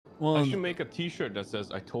Well, I should make a T-shirt that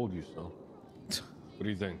says "I told you so." What do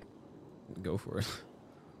you think? Go for it.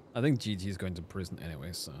 I think GT is going to prison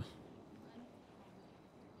anyway, so.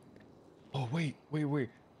 Oh wait.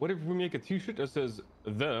 What if we make a T-shirt that says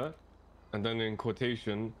 "the," and then in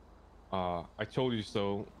quotation, "I told you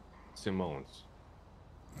so," Simone's.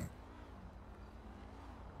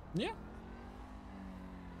 Yeah.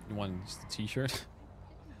 You want just a T-shirt?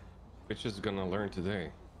 Bitch is gonna learn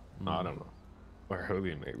today. I don't know. Or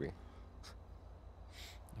hoodie maybe.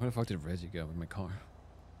 Where the fuck did Reggie go with my car?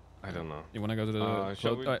 I don't know. You wanna go to the?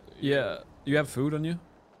 Shall we? Yeah. You have food on you?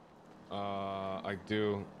 I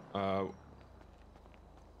do.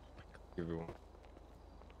 Give you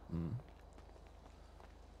one.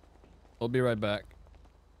 I'll be right back.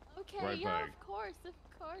 Okay, Right yeah, back. of course,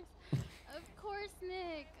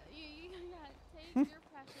 Nick. You take your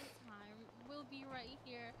precious time. We'll be right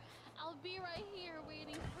here. I'll be right here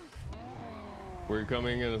waiting for you. We're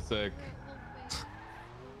coming in a sec.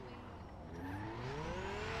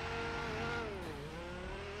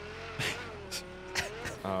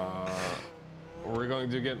 We're going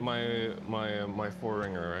to get my four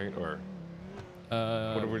ringer, right? Or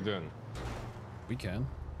what are we doing? We can.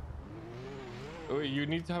 Oh, you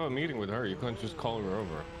need to have a meeting with her. You can't just call her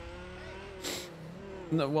over.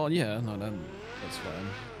 No, well, yeah, no, that's fine.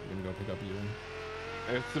 I'm gonna go pick up you.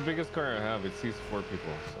 It's the biggest car I have. It seats 4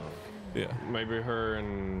 people, so yeah. Maybe her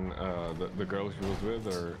and the girl she was with,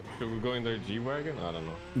 or should we go in their G-Wagon? I don't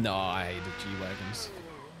know. No, I hate the G-Wagons.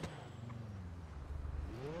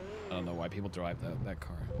 I don't know why people drive that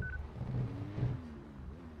car.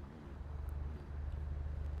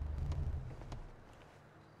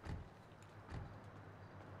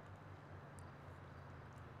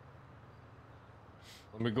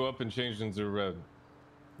 Let me go up and change into red.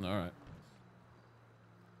 All right.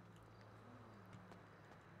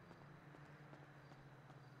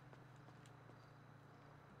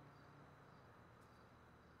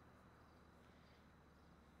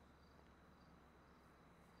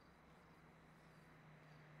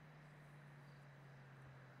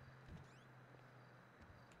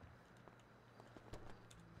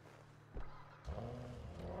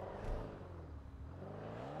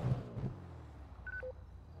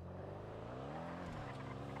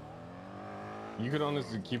 You could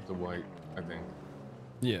honestly keep the white, I think.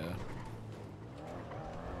 Yeah.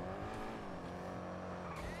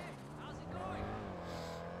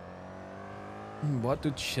 What do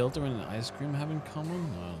children and ice cream have in common? I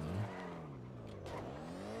don't know.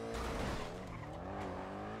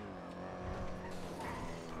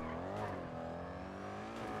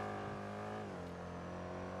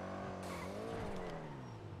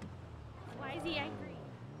 Why is he angry?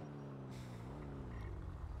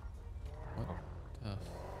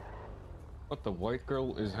 What the white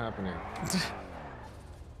girl is happening?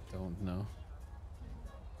 Don't know.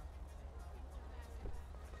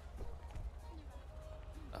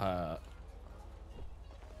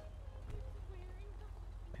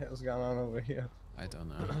 What's going on over here? I don't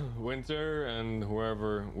know. Winter and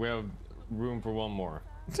whoever. We have room for one more.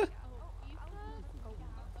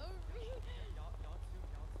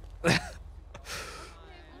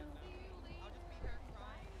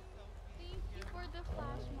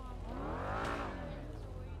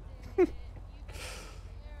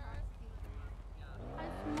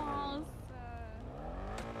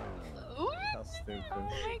 Oh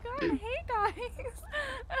my god, hey guys!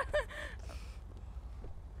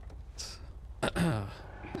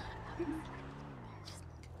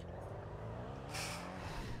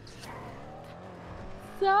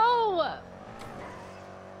 So...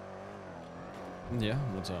 Yeah,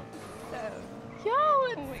 what's up? Yo,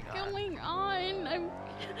 what's going on?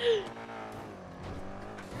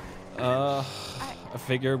 I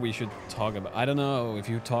figure we should talk about... I don't know if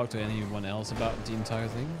you talked to anyone else about the entire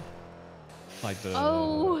thing? Like the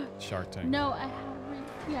Shark Tank. No, I haven't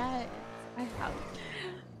yet. I haven't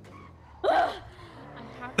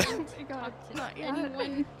talked to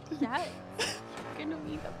anyone yet. You're gonna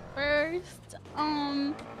be the first.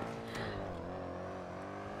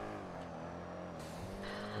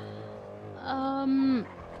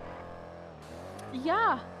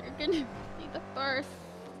 Yeah, you're gonna be the first.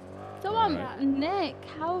 So Nick,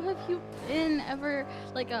 how have you been ever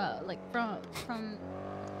from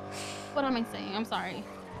what am I saying? I'm sorry.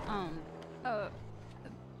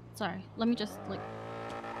 Sorry. Let me just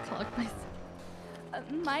collect myself.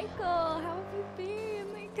 Michael, how have you been?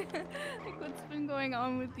 Like what's been going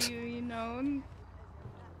on with you? You know.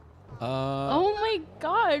 Oh my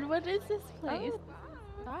God! What is this place? Oh,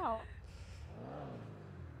 wow.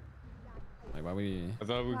 Like, why we? I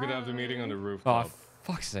thought we could have the meeting on the roof. Oh,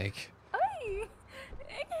 fuck's sake. Hey.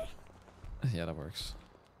 Yeah, that works.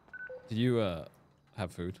 Did you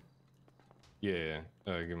have food? Yeah.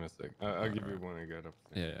 Give me a sec. I'll give you Alright. when I get up.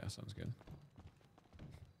 Yeah, sounds good.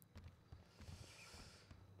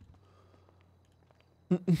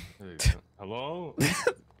 There you go. Hello?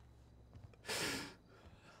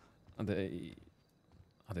 Are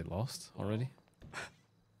they lost already?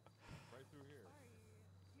 Right through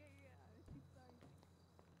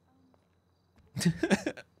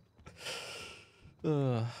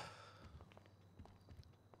here.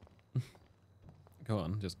 Go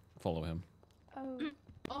on, just follow him. Oh,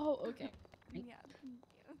 Oh, okay. yeah, thank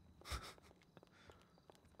you.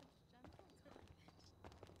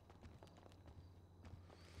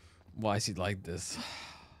 Why is he like this?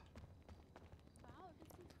 Wow, this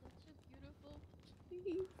is such a beautiful place. He's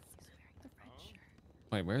wearing the red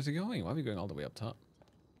shirt. Wait, where's he going? Why are we going all the way up top?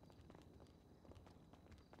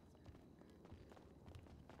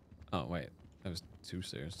 Oh, wait. That was 2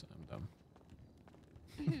 stairs. I'm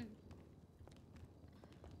dumb.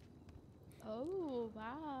 Oh,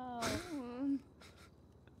 wow.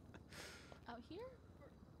 Out here?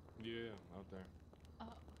 Yeah, out there. Oh,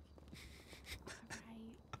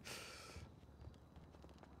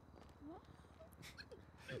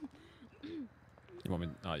 Right. You want me?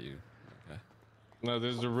 Oh, you. Okay. No,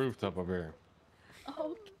 there's a rooftop up here.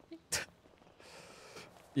 okay.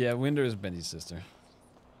 Yeah, Winder is Benny's sister.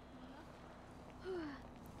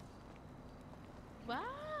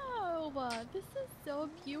 Wow, this is so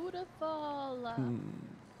beautiful.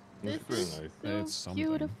 This It's pretty is nice. so It's something.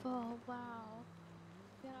 beautiful. Wow.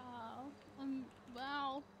 Yeah.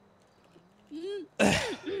 Wow.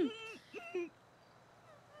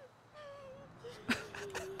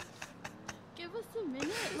 Give us a minute.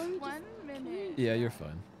 Let me One minute. Yeah, you're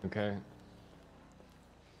fine. Okay.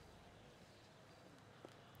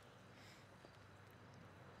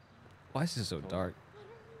 Why is this so dark?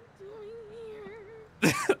 What are we doing here?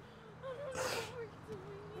 I don't know what we're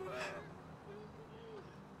doing here.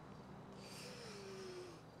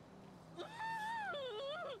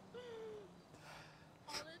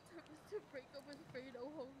 All it took was to break up with Fredo.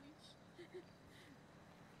 Holy shit.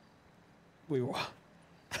 Wait, what?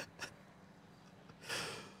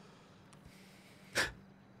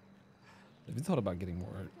 Have you thought about getting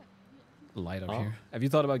more light up Huh? here? Have you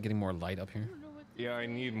thought about getting more light up I here? don't know what to Yeah, I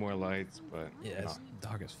do. need more lights, but Yeah, it's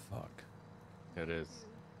dark as fuck. it is.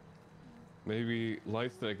 Maybe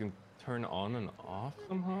lights that I can turn on and off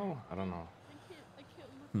somehow? I don't know. I can't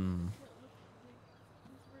look. Hmm. I can't look.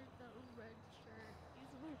 He's wearing that red shirt. He's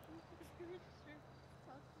wearing this red shirt.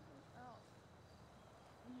 Talking about.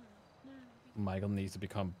 Michael needs to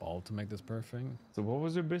become bald to make this perfect. So what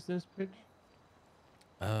was your business pitch?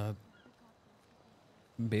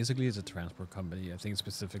 Basically, it's a transport company. I think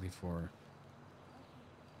specifically for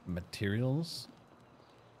materials.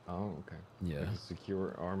 Oh, okay. Yeah. Like a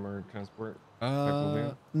secure armor transport? of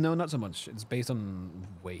thing? No, not so much. It's based on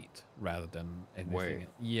weight rather than anything. Weight.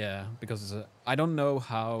 Yeah, because it's I don't know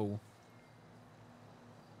how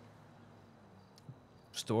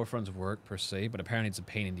storefronts work per se, but apparently it's a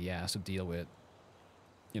pain in the ass to deal with,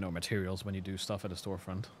 materials when you do stuff at a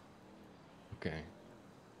storefront. Okay.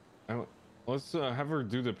 Let's have her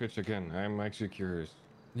do the pitch again. I'm actually curious.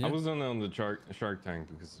 Yeah. I wasn't on the Shark Tank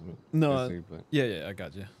because of No, busy, but yeah, I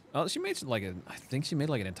got you. She made I think she made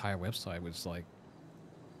like an entire website, which like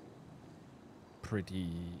pretty.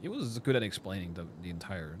 It was good at explaining the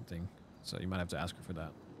entire thing, so you might have to ask her for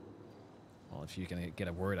that. Well, if you can get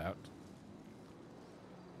a word out.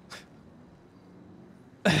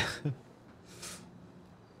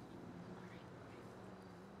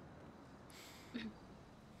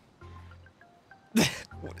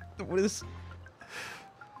 What is?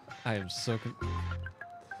 I am so.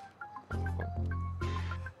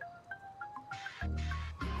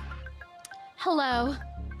 Hello.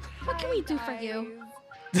 What can we do for you?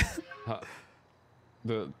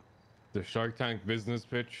 the Shark Tank business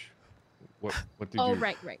pitch. What did Oh, you?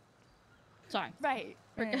 right. Sorry. Right.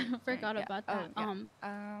 Forgot yeah. about Oh, that.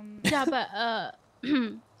 yeah. Yeah, but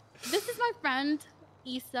this is my friend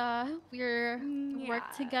Issa. We're work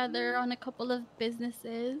Yeah. together on a couple of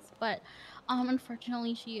businesses, but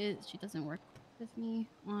unfortunately she doesn't work with me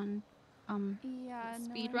on Yeah, no,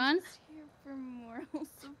 speed I'm run. just here for moral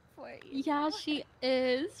support. you Yeah, know? she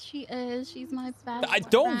is. She's my best I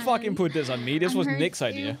don't friend. fucking put this on me. This I'm was her Nick's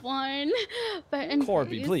idea. One, but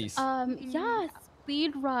Corby, anyways, please. Yeah,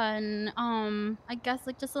 speed run. I guess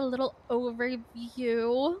like just a little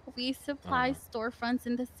overview. We supply storefronts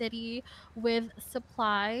in the city with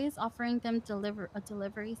supplies, offering them a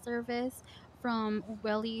delivery service from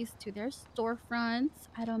wellies to their storefronts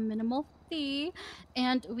at a minimal fee,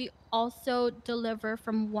 and we also deliver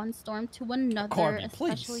from one storm to another, Corby,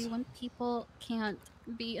 especially please. when people can't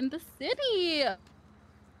be in the city.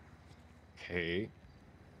 Okay.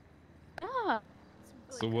 Yeah.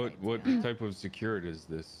 It's a really So good what idea. type of security is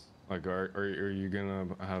this? Like, are you gonna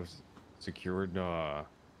have secured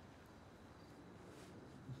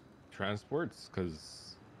transports?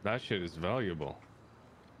 Cause that shit is valuable.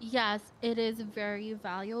 Yes, it is very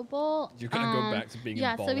valuable. You're gonna go back to being in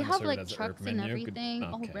Yeah, so we ball have insert like as an herb trucks and menu. Good. everything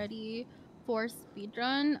Okay. already for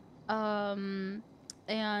speedrun. Um,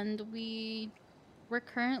 and we're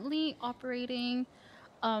currently operating.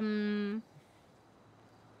 Um,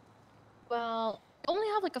 well, only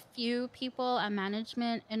have like a few people at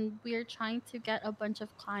management, and we're trying to get a bunch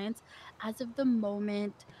of clients as of the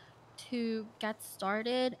moment to get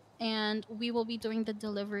started. And we will be doing the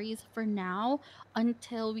deliveries for now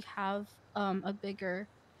until we have a bigger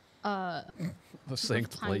The group of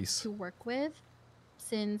synced clients place. to work with,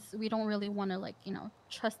 since we don't really want to like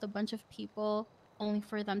trust a bunch of people only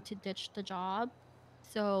for them to ditch the job.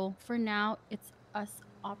 So for now it's us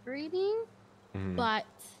operating, Mhm. but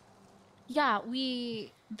yeah,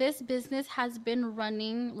 this business has been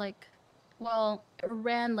running like, well, it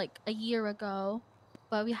ran like a year ago,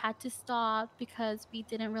 but we had to stop because we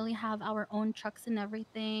didn't really have our own trucks and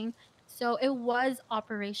everything. So it was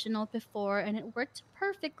operational before and it worked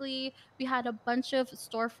perfectly. We had a bunch of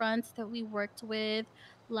storefronts that we worked with,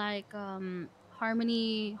 like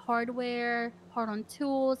Harmony Hardware, Hard on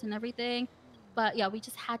Tools, and everything. But yeah, we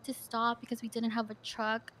just had to stop because we didn't have a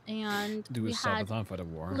truck and Do a we had subathon for the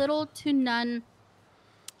war. little to none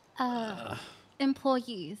Uh,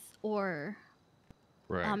 employees or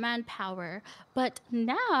Right. manpower. But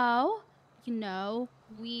now,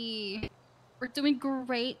 we're doing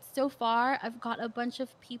great so far. I've got a bunch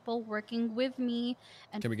of people working with me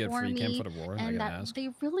and can we get for free cam for me, the war? I and gotta that ask. they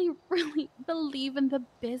really, really believe in the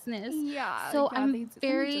business. Yeah, So yeah, I'm they do. Let me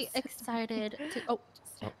very just sit down here. excited to. Oh,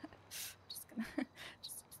 Just, Oh. just gonna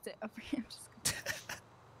just sit over here. I'm just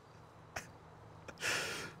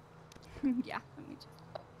gonna. Yeah, let me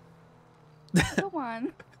just go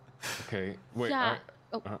on. Okay. Wait. yeah.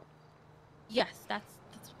 Oh, uh, yes, that's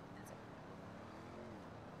it.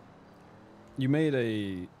 You made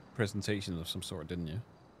a presentation of some sort, didn't you?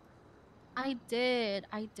 I did.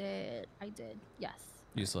 I did. I did. Yes.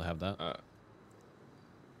 You still have that?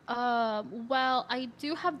 Well, I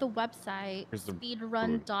do have the website here's the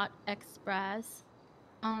speedrun.express.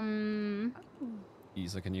 Um, Oh,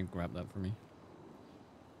 Isa, can you grab that for me?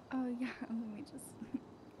 oh yeah. Let me just.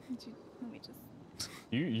 Let me just.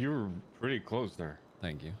 you're pretty close there.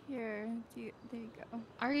 Thank you. Here, there you go.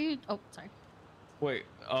 are you? Oh, sorry. Wait.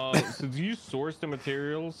 So do you source the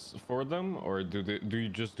materials for them, or do you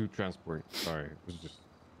just do transport? Sorry, it was just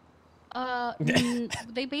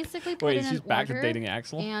They basically put Wait, in she's an back to order, dating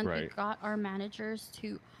Axel? and we right. got our managers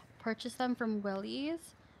to purchase them from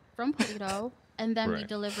Willie's, from Polito, and then we Right.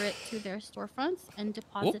 deliver it to their storefronts and Oh,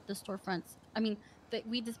 deposit the storefronts. I mean,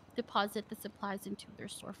 we just deposit the supplies into their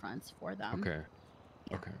storefronts for them. Okay.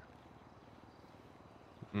 Yeah. Okay.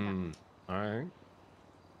 Yeah. All right.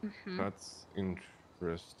 Mm-hmm. That's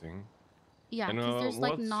interesting. Yeah, And because there's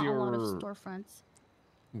like what's not a lot of your storefronts.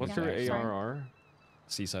 what's Yeah, your sorry. ARR?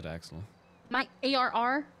 Seaside Axel. My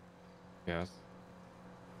ARR? Yes.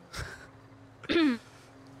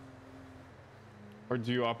 Or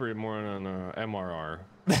do you operate more on an MRR?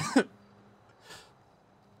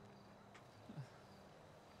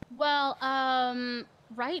 Well,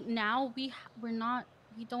 right now we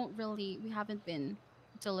haven't been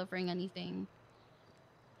delivering anything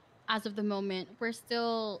as of the moment. We're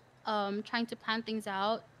still trying to plan things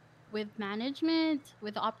out with management,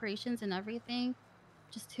 with operations and everything,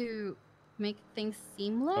 just to make things Oh, hey,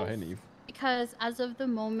 seamless. Neve. Because as of the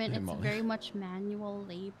moment, Hey, it's Molly. very much manual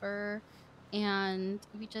labor, and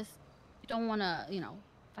we don't want to,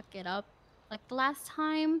 fuck it up like the last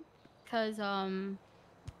time, because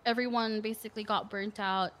everyone basically got burnt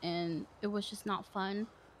out and it was just not fun.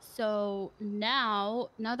 So now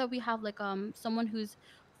that we have like someone who's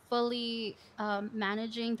fully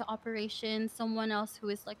managing the operation, someone else who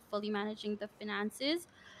is like fully managing the finances,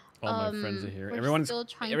 All my friends are here. we're Everyone still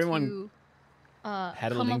trying everyone to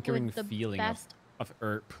had a come up lingering with the feeling best of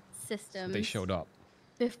ERP. So they systems showed up.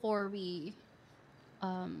 before we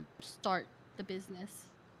start the business.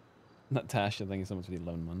 Natasha, thank you so much for the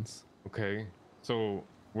loan months. Okay. So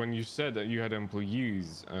when you said that you had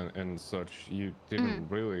employees and such, you didn't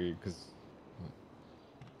really,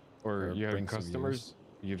 or Or you had bring some customers.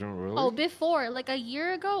 You don't really. Oh, before, like a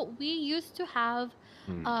year ago, we used to have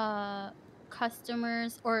Hmm.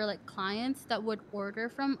 customers or like clients that would order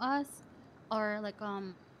from us, or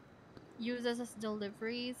use us as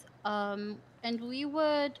deliveries. And we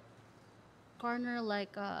would garner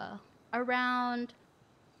like around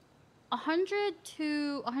 100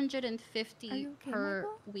 to Are 150 you okay, per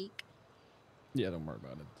Michael? week. Yeah, don't worry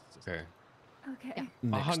about it. It's just Okay. Okay.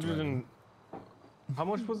 next 100 driving. and how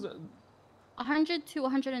much was it? 100 to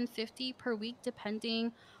 150 per week,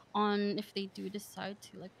 depending on if they do decide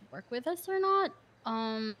to like work with us or not.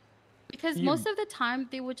 Because You most of the time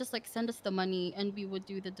they would just like send us the money and we would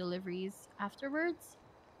do the deliveries afterwards.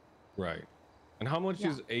 right. And how much Yeah.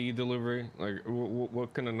 is a delivery? Like,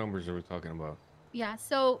 what kind of numbers are we talking about? Yeah,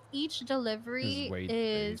 so each This is delivery weight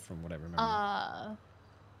is based from what I remember.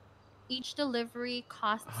 each delivery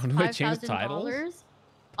costs How do I change titles?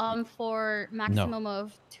 $5,000 for maximum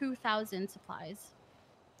of 2,000 supplies.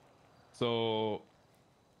 So,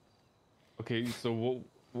 okay, so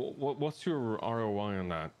what's your ROI on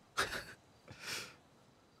that?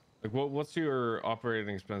 Like, what's your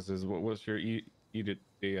operating expenses? What's your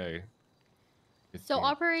EBITDA? So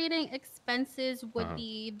operating expenses would Uh-huh.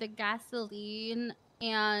 be the gasoline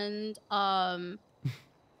and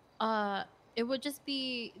it would just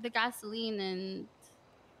be the gasoline and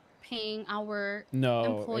paying our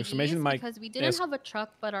No, employees exclamation mark. because we didn't have a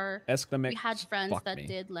truck, but we had Exclamation. friends Fuck that me.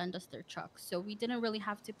 did lend us their truck, so we didn't really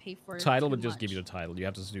have to pay for Title too would just give you much. the title. You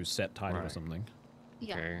have to do set title or Right. something.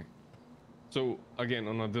 Yeah. Okay. So again,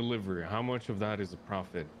 on a delivery, how much of that is a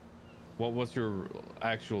profit? What's your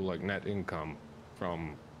actual like net income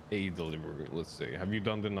from a delivery? Let's say. Have you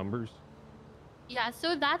done the numbers? Yeah,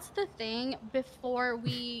 so that's the thing. Before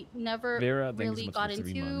we never Vera, thank you so really much got for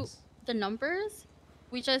 3 into months. the numbers.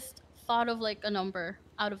 We just thought of like a number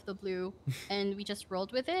out of the blue and we just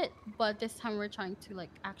rolled with it. But this time we're trying to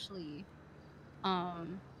like actually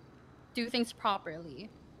do things properly.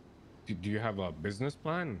 Do you have a business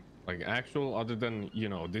plan? Like actual, other than, you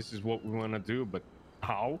know, this is what we want to do, but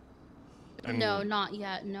how? No, not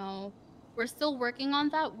yet. No. We're still working on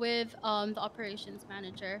that with the operations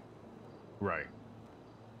manager. Right.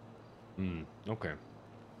 Okay.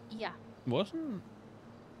 Yeah. Wasn't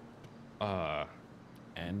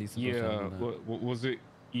Andy supposed to Yeah. handle that? What was it?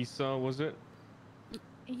 Issa, was it?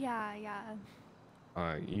 Yeah,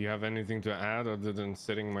 yeah. You have anything to add other than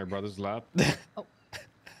sitting in my brother's lap?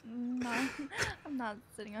 No, I'm not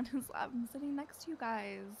sitting on his lap. I'm sitting next to you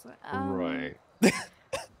guys. Right.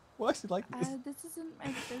 Why is it like this? This isn't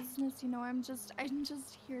my business, you know. I'm just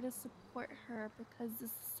here to support her because this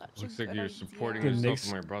is such Looks a like good you're idea. supporting The yourself next-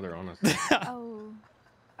 and my brother, honestly.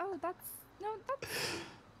 Oh, that's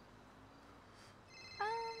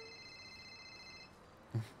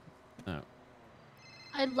Oh.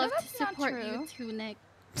 I'd love to that's not support you true. too, Nick.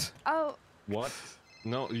 Oh, What?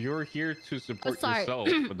 No, you're here to support Sorry. yourself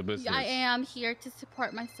for the business. I am here to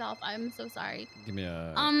support myself. I'm so sorry. Give me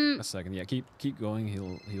a second. Yeah, keep going.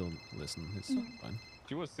 He'll listen. It's fine.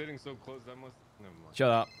 She was sitting so close that must. Never mind. Shut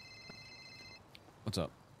up. What's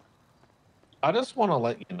up? I just want to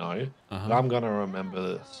let you know Uh-huh. that I'm going to remember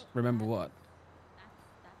this. Remember what?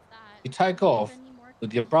 That's that. You take off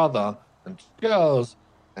with your brother and two girls,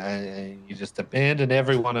 and you just abandon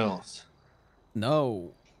everyone else.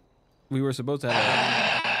 No. We were supposed to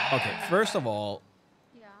have Okay, first of all,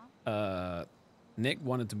 Yeah. Nick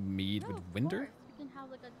wanted to meet with Winder. We can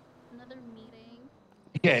have like another meeting.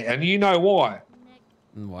 Yeah, and you know why? Nick.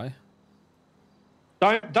 And why?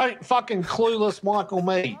 Don't fucking clueless Michael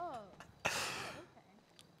me.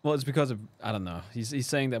 Well, it's because of I don't know. He's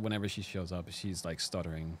saying that whenever she shows up, she's like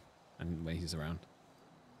stuttering, and when he's around.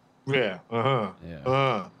 Yeah. Yeah.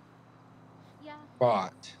 Yeah.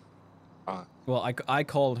 Right. Well, I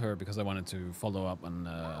called her because I wanted to follow up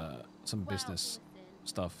on some business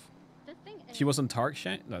stuff. The thing is, She was on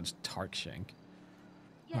Tarkshank. No, it's Tarkshank.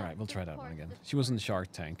 All right, we'll try that one again. She was in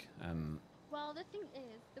Shark Tank, and well, the thing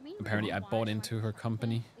is, the main apparently I reason bought why into Shark her Tank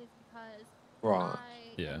company. is because Right.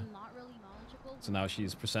 I Yeah. am not really knowledgeable So now with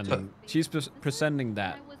she's the presenting. space She's business, presenting and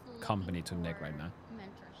that I was looking company to Nick for right now.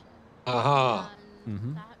 mentorship. Uh-huh. And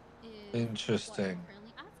Mhm. that is Interesting. what I'm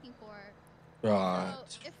currently asking for. Right.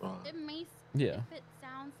 So if Right. it may, Yeah. if it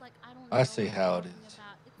sounds like I don't I know see what how I'm it talking is.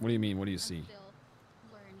 about, it's What do you mean? because What do you I'm see? still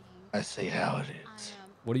learning. I see how it I is. am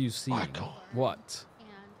What do you see? Michael. What? and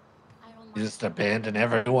I don't You like just abandon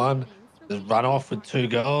everyone, things from just people run who off with aren't two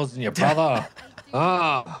girls and your brother. I do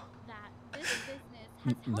Ah. know that this business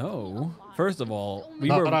has helped me a No. lot First of in all, so we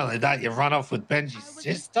many were. Not only that, you run off with I Benji's was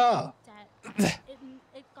in sister. debt.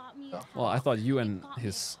 It got me Well, I help. thought you It and got me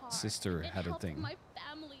his a car. sister It had a helped thing. my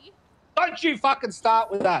family. Don't you fucking start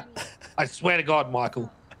with that. Money. I swear to God,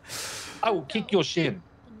 Michael. I will kick your shin.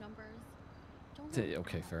 The numbers don't really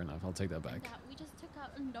Okay, add fair up. enough. I'll take that And back. that we just took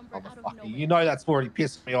out a number out of Motherfucker. nowhere. You know that's already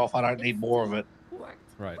pissed me off. I don't need more of it. Worked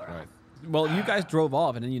Right, for right. us. Well, you guys drove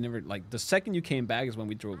off, and then you never like the second you came back is when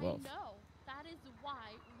we drove off. know. That is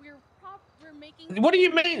why we're making. What do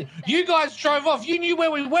you mean? You guys drove off. You knew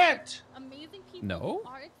where we went. Amazing people No. who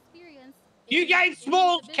are experienced. You gave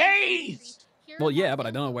small keys. Well, yeah, but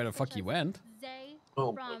I don't know where the fuck you went.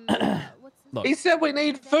 Oh. From what's his Look. He said we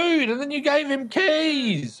need food, and then you gave him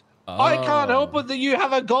keys. I can't help it that you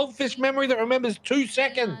have a goldfish memory that remembers 2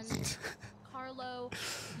 seconds. Carlo,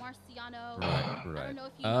 Marciano. Right. I don't know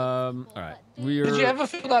if you All know these people, right. but We're. Did you ever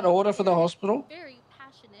fill that order for the hospital? very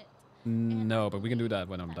passionate. No, but we can do that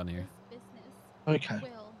when I'm done here. Okay.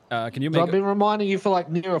 Can you So make? I've been reminding you for like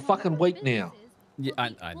near a fucking week now. Yeah,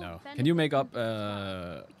 I know. Can you make up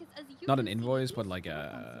not an invoice, but like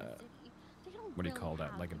a what do you call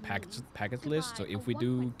that? Like a package list. So if we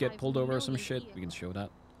do get pulled over or some shit, we can show that.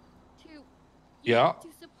 Yeah.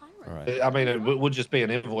 All right. I mean, it would just be an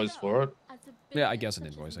invoice for it. Yeah, I guess an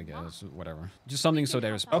invoice. I guess whatever. Just something so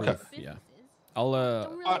there's proof. Okay. Yeah.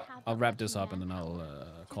 I'll wrap this up and then I'll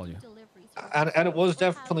call you. And it was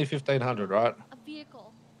definitely 1,500, right?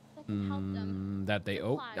 That they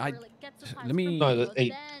owe. Let me No, the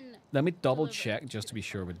 8. let me double check just to be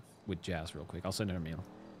sure with Jazz real quick. I'll send her a mail.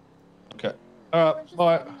 Okay. All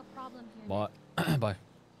right. Bye. Bye. Bye.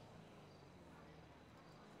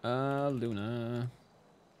 Luna.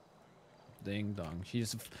 Ding dong.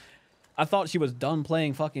 I thought she was done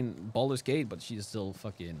playing fucking Baldur's Gate, but she's still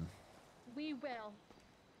fucking. We will.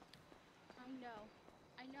 I know.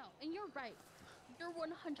 And you're right. You're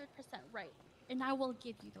 100% right. And I will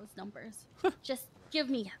give you those numbers. Just give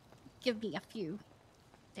me a few.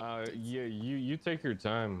 Yeah, you take your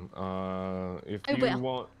time. If I you will.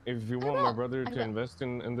 want my brother to invest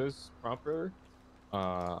in this proper,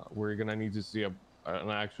 we're gonna need to see an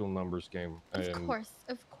actual numbers game. Of course.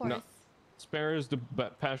 No, spare us the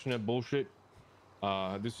passionate bullshit.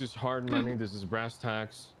 This is hard money. This is brass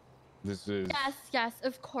tacks. This is. Yes.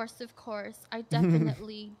 Of course. I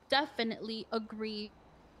definitely agree.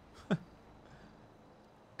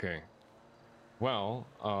 Okay. Well,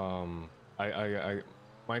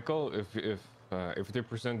 Michael, if they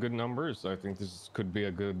present good numbers, I think this could be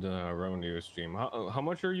a good revenue stream. How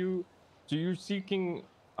much are you? So you're seeking?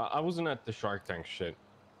 I wasn't at the Shark Tank shit.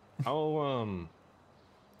 How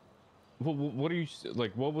what do you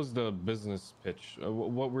like? What was the business pitch?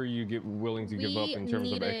 What were you willing to give up in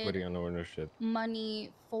terms of equity and ownership?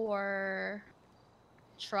 Money for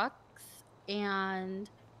trucks and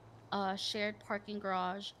a shared parking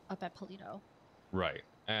garage up at Polito. Right.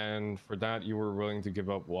 And for that, you were willing to give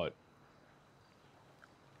up what?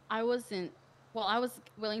 I was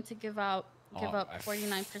willing to give up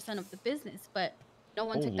 49% of the business, but no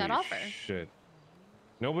one took that offer. Shit.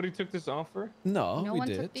 Nobody took this offer? No, No we one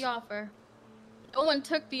did. took the offer. No one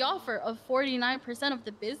took the offer of 49% of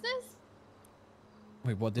the business?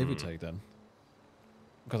 Wait, what did we take then?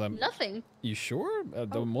 Because I'm. Nothing. You sure? There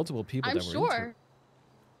were multiple people I'm that were sure. into.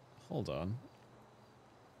 Hold on.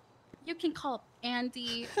 You can call up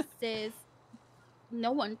Andy, Sis.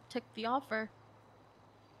 No one took the offer.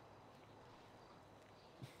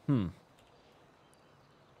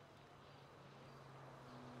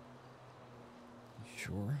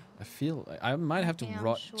 Sure. I feel I might have to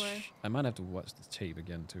watch. Sure. I might have to watch the tape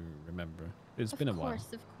again to remember. It's been a while.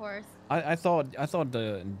 Of course. I thought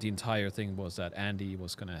the entire thing was that Andy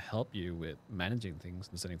was gonna help you with managing things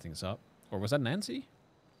and setting things up, or was that Nancy?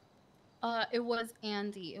 It was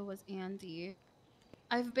Andy.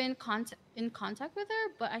 I've been in contact with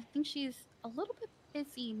her, but I think she's a little bit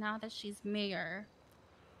busy now that she's mayor.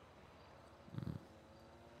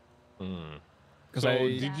 So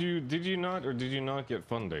did you not get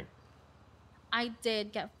funding? I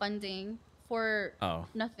did get funding for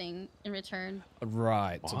nothing in return.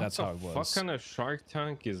 Right, so that's how it was. What kind of Shark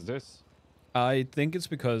Tank is this? I think it's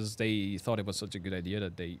because they thought it was such a good idea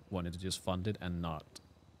that they wanted to just fund it and not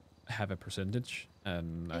have a percentage.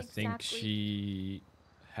 And I think she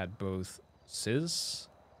had both Sis,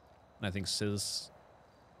 and I think Sis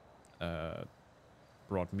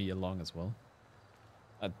brought me along as well.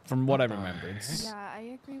 From what I remember. Yeah,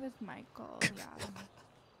 I agree with Michael.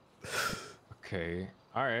 Yeah. Okay.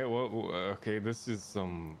 All right. Well, okay. This is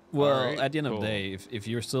some. Well, right, at the end of the day, if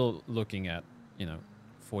you're still looking at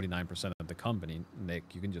 49% of the company,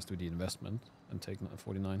 Nick, you can just do the investment and take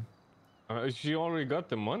 49. She already got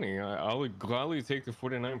the money. I would gladly take the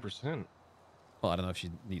 49%. Well, I don't know if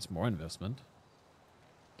she needs more investment.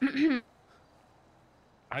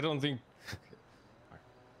 I don't think. Okay.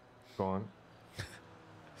 Go on.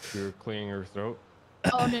 You're clearing your throat.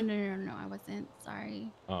 Oh no! I wasn't.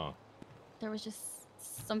 Sorry. Oh. There was just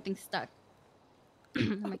something stuck.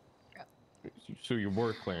 in my throat. So you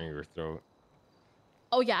were clearing your throat.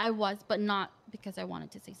 Oh yeah, I was, but not because I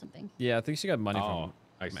wanted to say something. Yeah, I think she got money I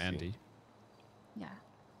from see. Andy. Yeah.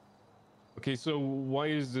 Okay, so why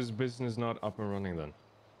is this business not up and running then?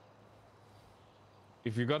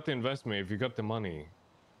 If you got the investment, if you got the money,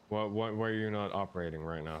 why are you not operating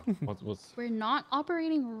right now? What's We're not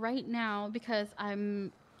operating right now because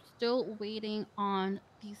I'm still waiting on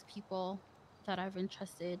these people that I've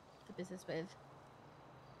entrusted the business with.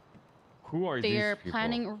 who are these They're people?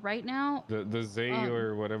 planning right now. The Zay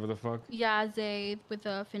or whatever the fuck? Yeah, Zay with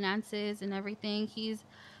the finances and everything. He's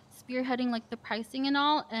spearheading like the pricing and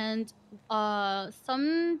all. And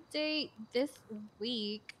someday this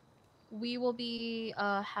week we will be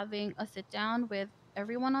having a sit down with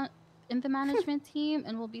everyone in the management team,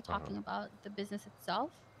 and we'll be talking about the business itself.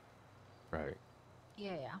 Right.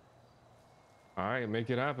 Yeah. All right, make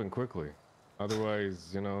it happen quickly.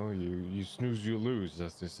 Otherwise, you know, you snooze, you lose,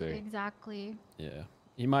 as they say. Exactly. Yeah,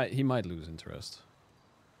 he might lose interest.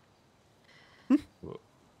 Well,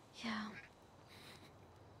 Yeah.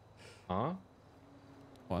 huh?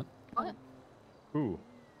 What? What? Who?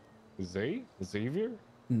 Zay? Xavier?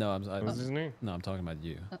 No, What's his name? No, I'm talking about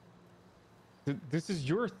you. This is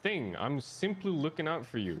your thing. I'm simply looking out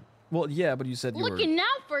for you. Well, yeah, but you said you were Looking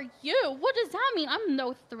out for you. What does that mean? I'm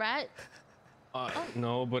no threat.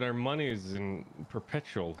 No, but our money is in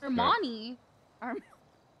perpetual. Our money.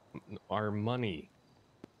 Our money.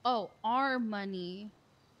 Oh, our money.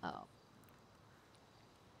 Oh.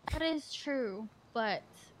 That is true, but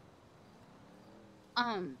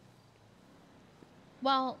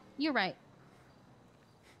well, you're right.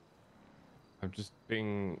 I'm just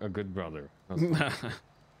being a good brother.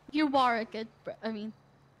 You are a good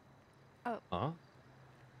Huh?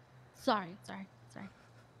 Sorry.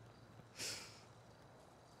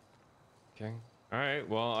 Okay. All right.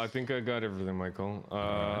 Well, I think I got everything, Michael.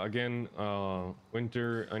 Again,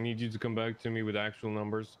 Winter, I need you to come back to me with actual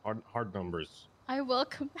numbers, hard numbers. I will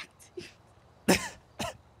come back to you.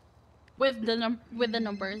 with the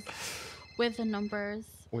numbers.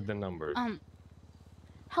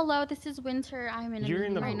 Hello, this is Winter. I'm in a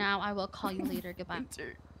meeting right now. I will call you later. Goodbye.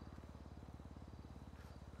 Winter.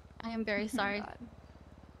 I am very sorry.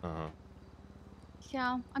 Uh-huh.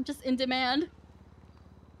 Yeah, I'm just in demand.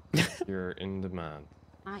 You're in demand.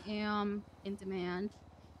 I am in demand.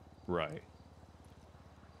 Right.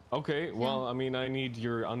 Okay, well, I mean, I need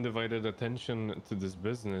your undivided attention to this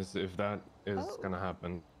business if that is gonna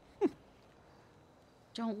happen.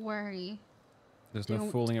 Don't worry. There's no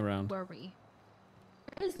fooling around. Worry.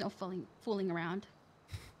 There is no fooling around.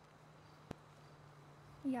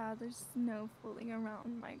 Yeah, there's no fooling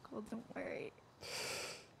around, Michael. Don't worry.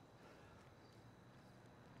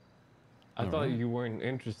 I thought you weren't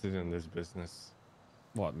interested in this business.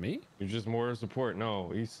 What, me? You're just more support.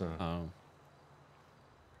 No, Issa. Oh.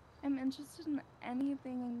 I'm interested in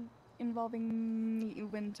anything involving me,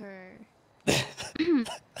 Winter.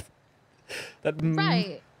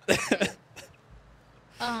 Right.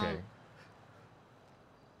 Okay.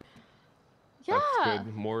 Yeah. That's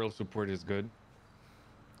good. Moral support is good.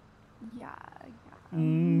 Yeah.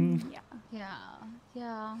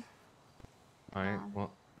 Yeah. All right.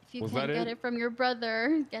 Well, If you was can't that get it from your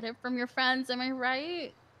brother, get it from your friends. Am I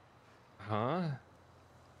right? Huh?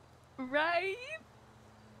 Right?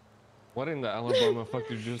 What in the Alabama fuck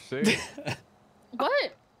did you just say?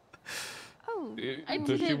 What? Oh.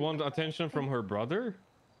 Does she want attention from her brother?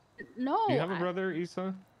 No. Do you have a brother,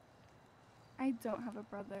 Issa? I don't have a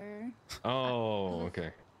brother. Oh,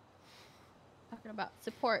 okay. Talking about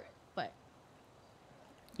support, but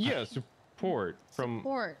Yeah, support from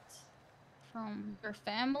your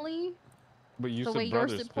family. But you the said way you're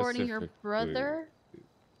supporting your brother.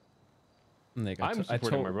 Nick, I'm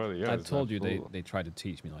supporting my brother. Yeah, I told you they tried to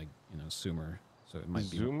teach me like Zoomer, so it might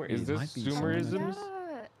Zoomer? be. Is this Zoomerisms?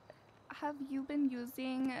 Yeah. Have you been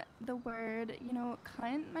using the word,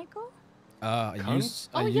 cunt, Michael? I use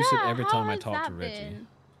it every time I talk to Reggie.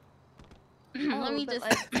 Let me just.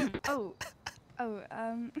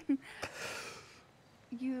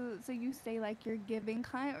 You say like you're giving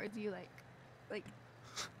cunt, or do you like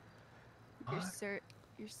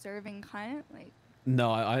you're serving cunt, like?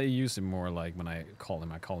 No, I use it more like when I call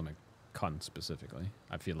him a cunt specifically.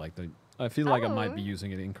 I feel like I might be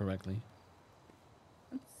using it incorrectly.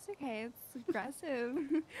 It's okay. It's aggressive.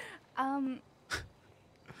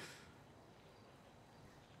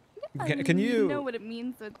 Can you know what it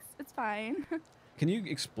means? So it's fine. Can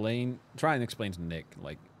you try and explain to Nick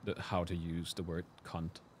like how to use the word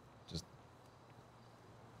cunt? Just.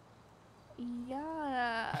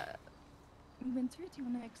 Yeah. Winter, do you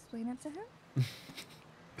want to explain it to him?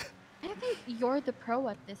 I think you're the pro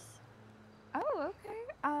at this. Oh, okay.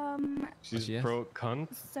 She's she has? pro cunt.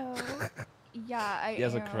 So, yeah, I She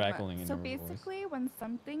has a am. crackling in So her voice. basically, when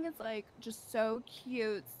something is like just so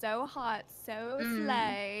cute, so hot, so Mm.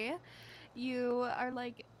 slay, you are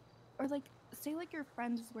like, or like, say like your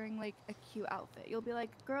friend is wearing like a cute outfit, you'll be like,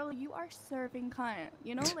 girl, you are serving cunt.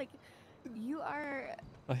 You know, like, you are.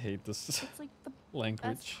 I hate this It's like the best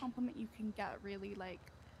language. compliment you can get. Really, like,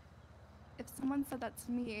 if someone said that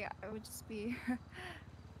to me, I would just be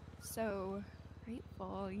so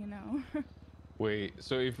grateful. You know. Wait,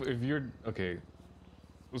 so if you're okay,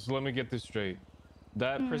 so let me get this straight.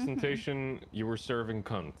 That presentation, you were serving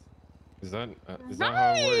cunt. Is that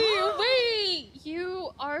how it works? Wait,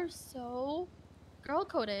 you are so girl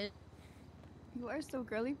coded. You are so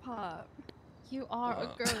girly pop. You are a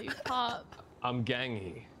girly pop. I'm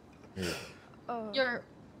gangy. Here. Oh. You're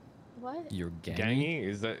what? You're gangy.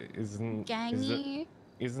 Gangy? Isn't Gangy.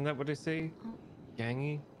 isn't that what they say?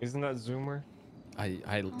 Gangy? Isn't that Zoomer?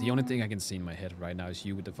 The only thing I can see in my head right now is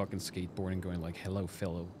you with the fucking skateboard and going like, "Hello,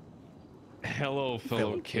 fellow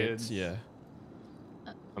Kids. Yeah.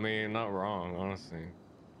 I mean, not wrong, honestly.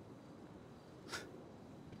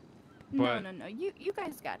 No, But- no, no. You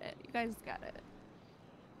guys got it. You guys got it.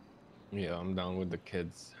 Yeah, I'm down with the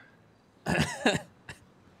kids. Is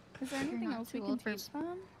there anything not else we too can old for- teach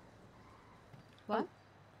them? What?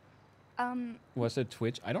 What's it,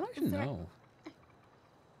 Twitch? I don't actually Is there- know.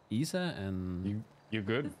 Isa and You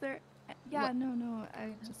good? Is there? Yeah, What? no.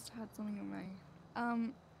 I just had something in my.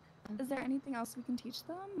 Is there anything else we can teach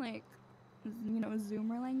them? Like,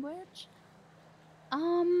 Zoomer language?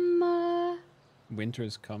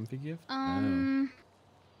 Winter's comfy gift. Um,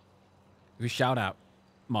 We shout out,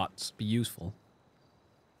 mods, be useful.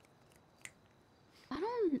 I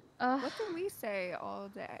don't. What do we say all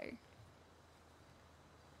day?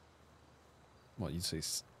 What you say?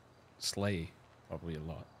 Slay, probably a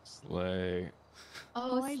lot. Slay.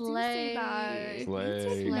 Oh, I do slay. say that. You Slay.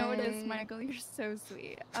 take notice, Slay. Michael. You're so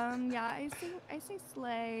sweet. Yeah, I say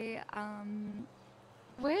slay.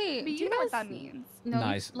 Wait, But do you know what guys that means. No,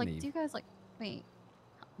 Nice like, name. do you guys like? Wait,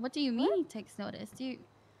 what do you mean he takes notice? Do you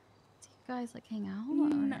guys like hang out?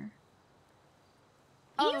 No. Or?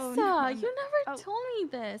 Oh, Isa, no, you no. never Oh. told me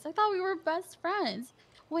this. I thought we were best friends.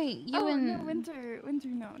 Wait, you and no, winter,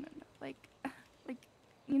 no. Like, like.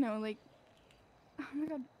 Oh my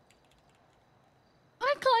god.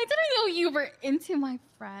 Michael, I didn't know you were into my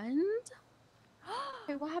friend.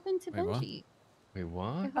 Wait, what happened to Wait, what? Benji? Wait, I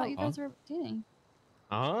what? thought you guys were dating.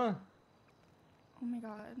 Huh? Oh my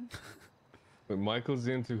god. Wait, Michael's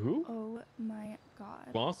into who? Oh my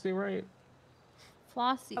god. Flossie, right?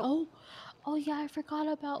 Flossie. Oh yeah, I forgot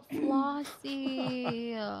about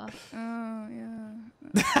Flossie. Oh yeah.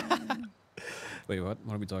 Wait, what?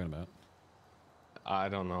 What are we talking about? I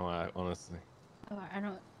don't know, honestly. Oh, I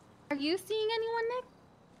don't. Are you seeing anyone, Nick?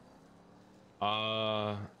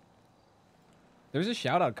 There's a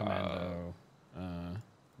shout out command though.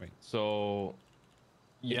 Wait. So,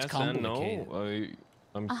 yes and complicated. no.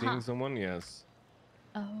 I'm seeing someone. Yes.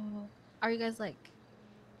 Oh, are you guys like?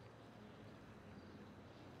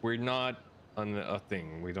 We're not on a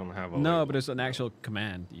thing. We don't have a. No, label. but it's an actual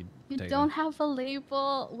command. You take don't on. have a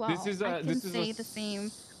label. Well, This is I a can this is say a the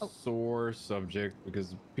same. Oh, sore subject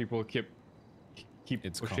because people keep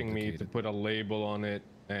It's pushing me to complicated. put a label on it,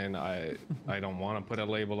 and I don't want to put a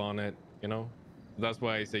label on it. You know, that's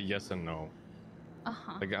why I say yes and no.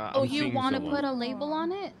 uh-huh. Like Oh, I'm you seeing want to someone. put a label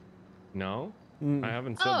on it? No, Mm. I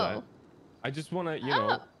haven't said Oh. that. I just want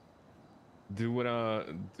to, do what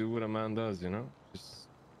a man does. You know, just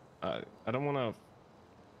I don't want to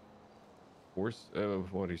force.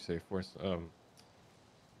 What do you say? Force.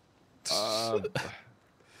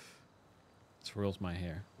 Swirls my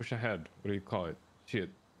hair. Wish I had. What do you call it? Shit.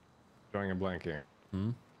 Drawing a blank here.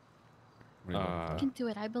 Hmm. What are you looking You can do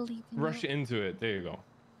it. I believe in Rush you. into it. There you go.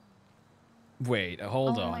 for? Wait,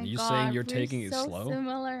 hold Oh on. my You God, saying you're we're taking it so slow?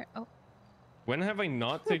 Similar. Oh, When have I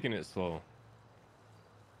not taken it slow?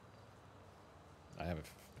 I have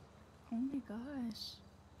Oh my gosh.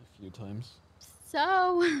 a few times.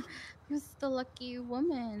 so who's the lucky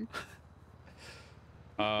woman?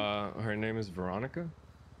 Her name is Veronica.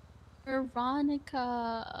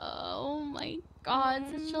 Veronica. Oh my God,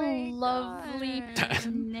 Oh such my a lovely God.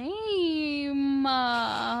 name.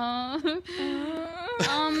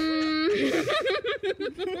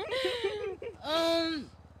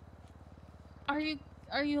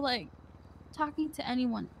 Are you like talking to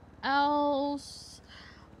anyone else?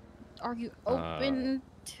 Are you open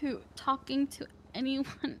to talking to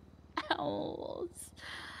anyone else?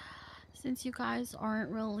 Since you guys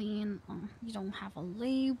aren't really in, you don't have a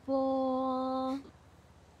label.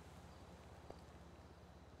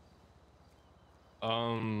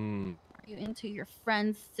 Um, Are you into your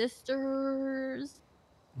friend's sisters?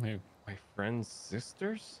 Wait, my friend's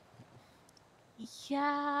sisters?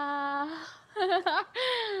 Yeah.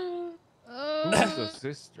 Who's a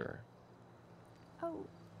sister? Oh.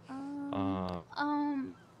 Uh,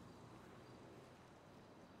 um,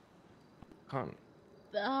 can't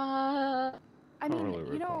uh, I Can't mean, really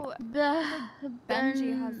you recall. know, the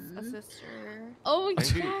Benji has a sister. Oh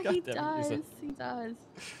Benji? yeah, he Goddamn, he's a- does. He does.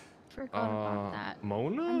 Forgot about that. I'm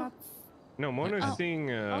Mona? not. No, Mona's Oh. seeing.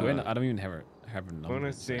 do I don't even have a number.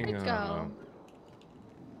 Mona's seeing. Draco.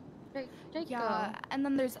 Draco. Yeah, and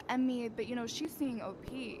then there's Emmy, but you know she's seeing OP,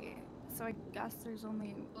 so I guess there's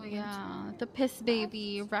only. Oh one, yeah, two. the piss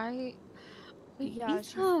baby, right? Wait, Yeah,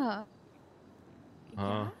 Lisa,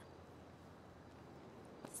 Huh?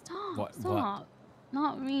 stop, What- stop.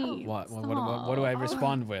 Not me. What do I Stop.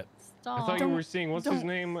 respond with? Stop. I thought you were seeing. What's his don't-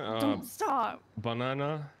 name? Don't stop.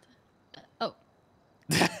 Banana.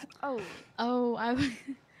 Oh, Oh, I was.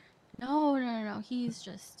 No. He's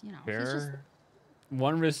just, he's just Bear.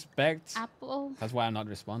 One respect. apple. That's why I'm not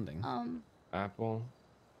responding. Apple.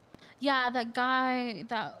 Yeah, that guy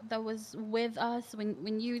that was with us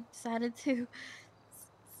when you decided to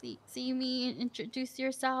see me and introduce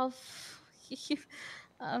yourself.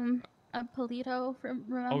 Polito,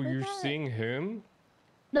 remember Oh, you're that? seeing him?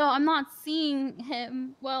 No, I'm not seeing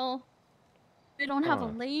him. Well, we don't have a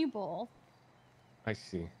Huh. label. I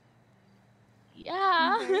see.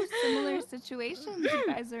 Yeah. very similar situations you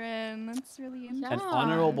guys are in. That's really interesting. An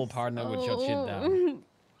honorable Yes. partner would shut shit down.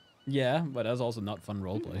 Yeah, but that's also not fun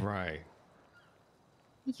roleplay. Right.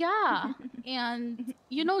 Yeah, and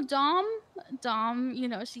you know Dom,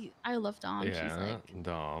 I love Dom. Yeah.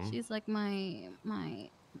 Dom. She's like my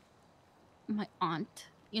aunt.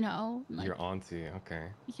 Like, Your auntie. Okay.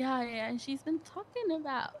 yeah, and she's been talking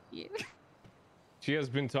about you. She has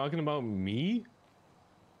been talking about me.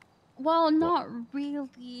 Well, not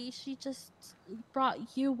really. She just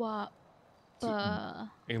brought you up.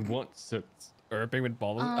 In what sense? Irping with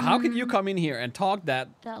ballers. How can you Um, come in here and talk that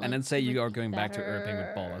that, and then like, say you would are be going back to irping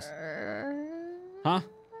with ballers? better. Huh?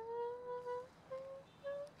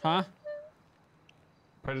 Huh?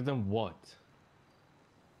 Better than what?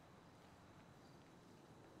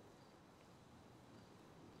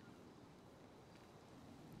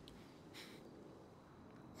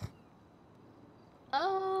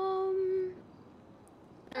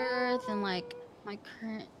 Better than like my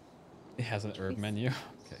current. It has an herb menu.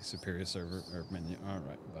 Okay, superior server herb menu.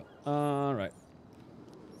 All right.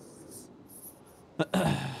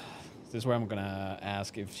 This is where I'm gonna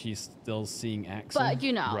ask if she's still seeing Axel. But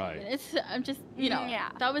Right. I'm just, Yeah.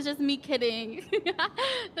 that was just me kidding.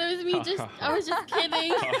 That was me just, I was just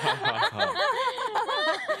kidding.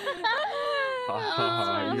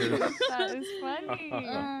 That is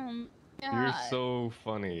funny. Yeah. You're so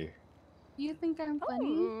funny. You think I'm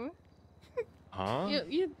funny? Oh. Huh?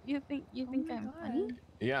 You think my I'm God. funny?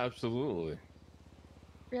 Yeah, absolutely.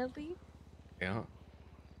 Really? Yeah.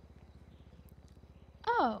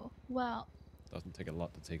 Oh, well, Doesn't take a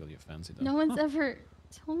lot to tickle your fancy though. no one's ever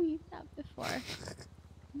told me that before.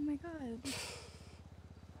 Oh my god.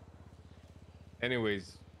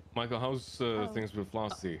 Anyways, Michael, how's things with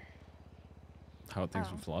Flossie? How are things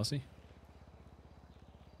Oh. with Flossie?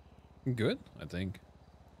 Good, I think.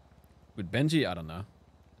 With Benji, I don't know.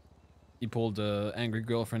 He pulled the angry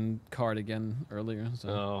girlfriend card again earlier. So.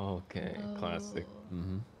 Oh, okay. Classic.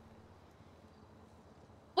 Mm-hmm.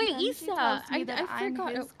 Wait, Benji Issa, tells me that I I'm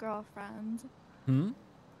forgot. his girlfriend. Hmm?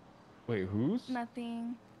 Wait, who's?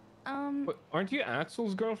 Nothing. Wait, aren't you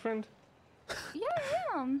Axel's girlfriend? Yeah,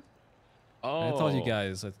 I am. Oh. I thought you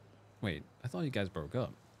guys. Wait, I thought you guys broke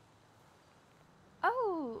up.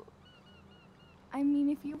 Oh. I mean,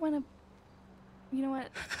 if you want to, you know what?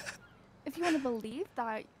 If you want to believe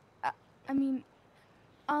that, I mean,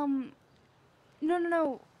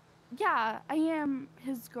 no. Yeah, I am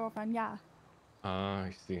his girlfriend. Yeah. Ah,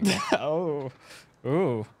 I see. Oh.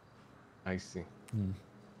 Ooh. I see.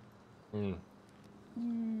 Hmm.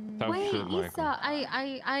 Tough Wait, shit, Michael. Issa,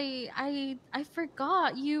 I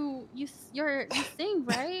forgot you sing,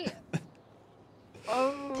 right?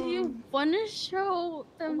 Oh. Do you want to show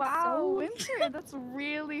them? Wow, so- Winter, that's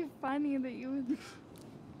really funny that you would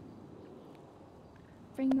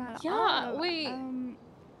bring that Yeah, up. wait.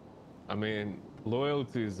 I mean,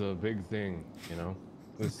 loyalty is a big thing, you know?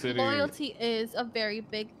 The city. Loyalty is a very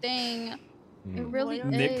big thing. It Mm. really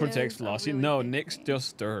Loyalty Nick is. protects a Flossie. really No, big Nick thing. just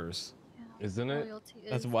stirs. Yeah, Isn't it? Loyalty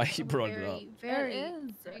That's is why he a brought it very, up. Very, It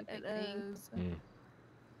is. very It big thing. is.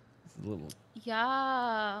 It's a little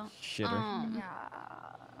Yeah. shitter.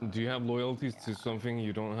 Yeah. Do you have loyalties to something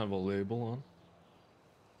you don't have a label on?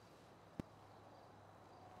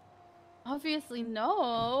 Obviously,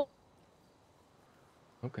 no.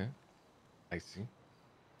 Okay, I see.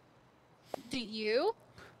 Do you?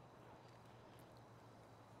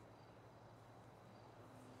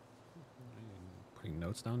 Putting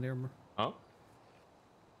notes down there. Oh.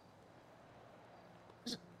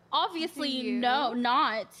 Obviously, no,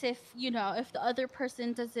 not if if the other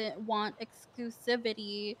person doesn't want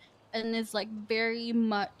exclusivity and is like very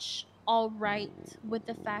much all right with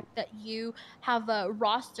the fact that you have a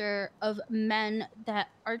roster of men that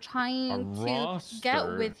are trying to get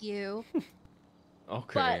roster? with you.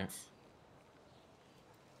 Okay. But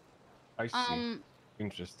I see.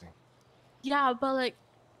 Interesting. yeah, but like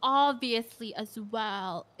obviously as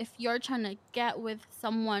well, if you're trying to get with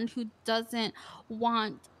someone who doesn't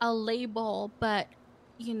want a label but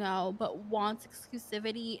but wants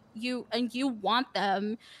exclusivity, you want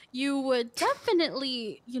them, you would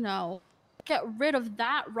definitely, get rid of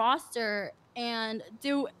that roster and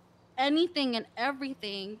do anything and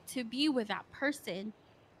everything to be with that person.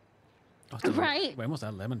 Oh, right? When was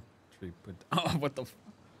that lemon tree put? Oh, what the?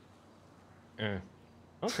 Yeah.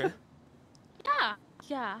 Okay.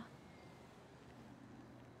 Yeah.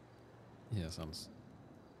 Yeah, sounds.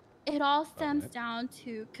 It all stems down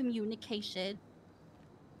to communication.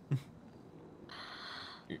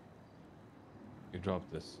 You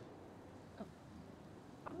dropped this.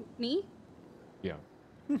 Me? Yeah.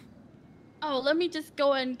 Oh, let me just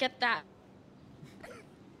go and get that.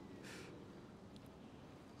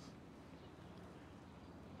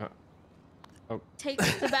 Oh. Take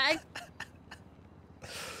the bag.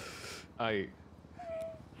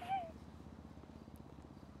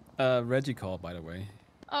 Reggie called, by the way.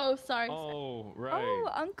 Oh, sorry. Oh, right. Oh,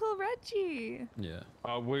 Uncle Reggie. Yeah.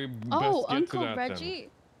 We best oh, get Uncle to that Reggie.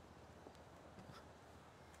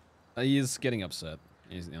 He's getting upset.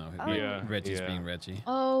 He's, Reggie's yeah. being Reggie.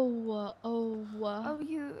 Oh,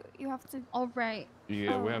 you have to. All right.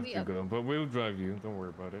 Yeah, we have to go, but we'll drive you. Don't worry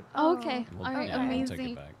about it. Okay. We'll, all right. yeah, amazing. We'll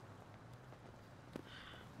take it back.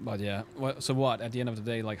 But yeah, so what? At the end of the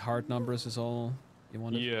day, like hard numbers is all you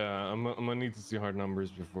wanted? Yeah, I'm gonna need to see hard numbers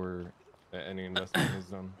before any investment is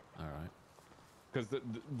done. All right. Because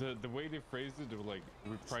the way they phrased it, they were like,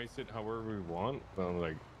 we price it however we want. But I'm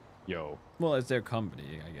like, yo. Well, it's their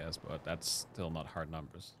company, I guess, but that's still not hard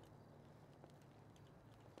numbers.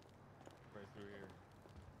 Right through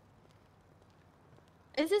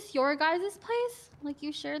Is here. this your guys' place? Like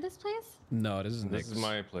you share this place? No, this is Nick's. This is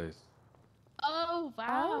my place. Oh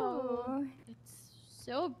wow! Oh. It's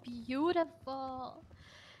so beautiful.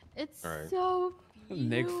 It's All right. so beautiful.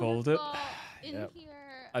 Nick folded in Yep.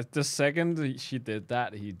 here. The second she did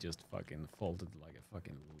that, he just fucking folded like a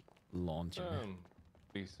fucking launcher.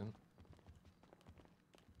 Decent.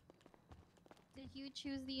 Did you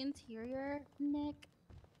choose the interior, Nick?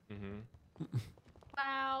 Mm-hmm.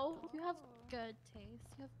 Wow, you have good taste.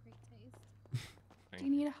 You have great taste. Do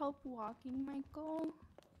you need help walking, Michael?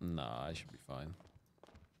 Nah, I should be fine.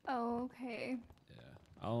 Oh, okay. Yeah,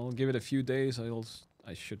 I'll give it a few days.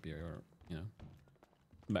 I should be,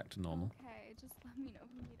 back to normal. Okay, just let me know if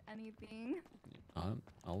you need anything.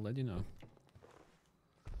 I'll let you know.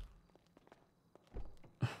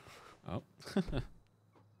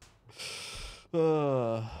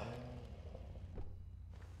 Oh.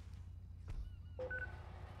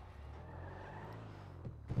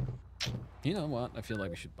 You know what? I feel like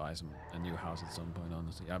we should buy a new house at some point.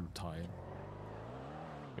 Honestly, I'm tired.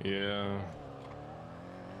 Yeah.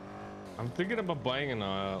 I'm thinking about buying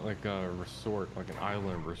like a resort, like an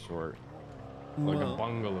island resort, like a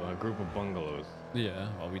bungalow, a group of bungalows. Yeah.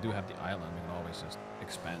 Well, we do have the island. We can always just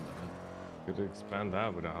expand on it. Could expand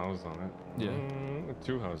that with a house on it. Yeah.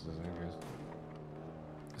 2 houses, I guess.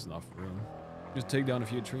 There's enough room. Just take down a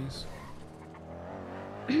few trees.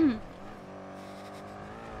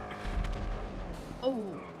 Oh,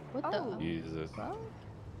 what the? Jesus. Well,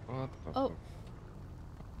 What the Oh. fuck?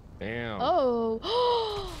 Damn. Oh.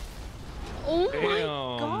 Oh my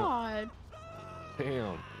Damn. god.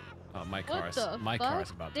 Damn. My What car's the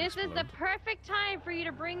about to This is explode. the perfect time for you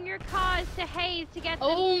to bring your cause to Hayes to get them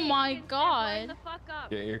Oh fixed my instead of blowing god. the fuck up.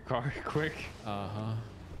 Get your car quick. Uh-huh.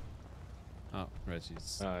 Oh,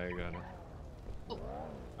 Reggie's. I got it.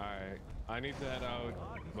 Alright. I need to head out,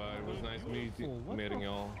 but it was nice meeting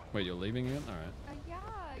y'all. Wait, you're leaving again? Alright.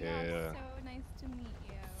 yeah. So nice to meet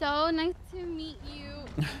you. So nice to meet you.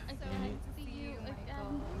 So nice to see you, again.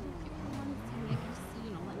 Michael. If you want to see me, if you see,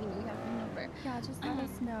 let me know you have my number. Yeah, just let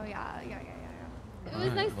us know. Yeah. It was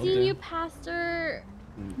Alright, nice will seeing do. you, Pastor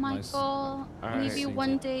Nice. Michael. Alright. Maybe Seems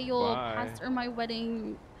one like- day you'll Bye. pastor my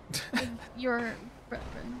wedding with your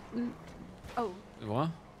brethren. Oh. What?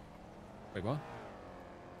 Wait, what?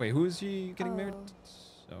 Wait, who is she getting married?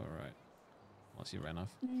 Oh. Alright. Unless he ran off.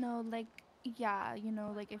 No, like, yeah, you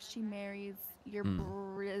know, like if she marries your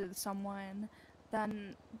someone,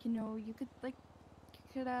 then you know you could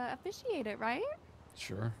officiate it, right?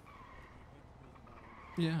 Sure.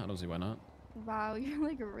 Yeah, I don't see why not. Wow, you're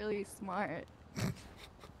like really smart.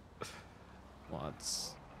 Well,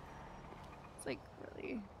 it's like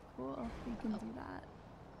really cool. You can do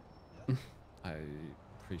that. I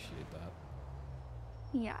appreciate that.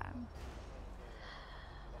 Yeah.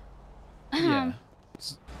 Yeah.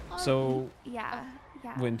 So Yeah.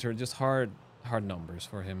 Yeah. Winter, just hard numbers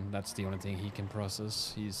for him. That's the only thing he can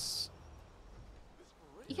process. He's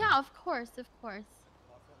Yeah, of course.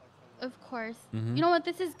 Mhm. You know what?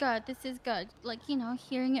 This is good. Like, you know,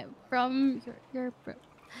 hearing it from your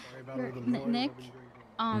Nick.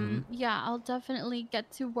 Yeah, I'll definitely get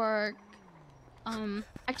to work. I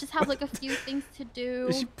just have like a few things to do.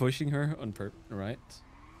 Is she pushing her on right?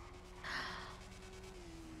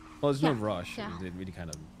 Well, there's no rush. Yeah. It really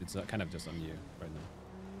it's kind of just on you right now.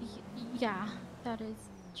 Yeah, that is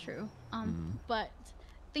true. But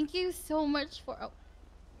thank you so much for.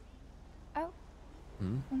 Oh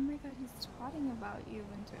my God, he's twatting about you,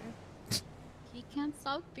 Winter. He can't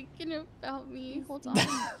stop thinking about me. Hold on.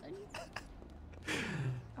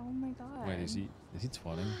 Oh my God. Wait, is he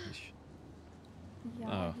twatting?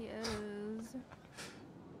 Yeah, he is.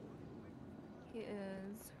 He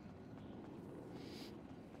is.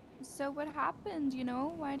 So what happened, you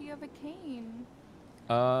know? Why do you have a cane?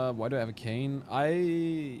 Why do I have a cane?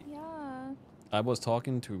 Yeah. I was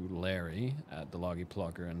talking to Larry at the Loggy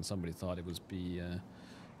Plucker, and somebody thought it would be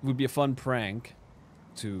a fun prank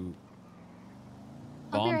to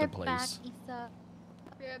bomb the place. Back, Issa.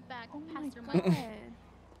 I'll be right back, Oh Pastor my Mike. God.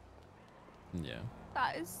 Yeah.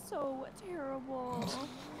 That is so terrible.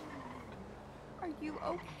 Are you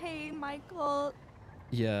okay, Michael?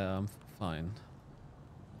 Yeah, I'm fine.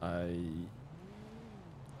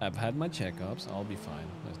 I've had my checkups. I'll be fine.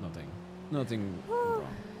 There's nothing wrong.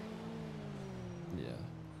 Yeah.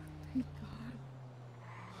 Thank God.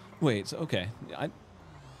 Wait. So, okay.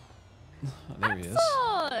 There he is.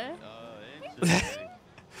 Interesting.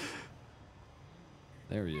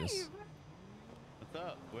 There he is. What's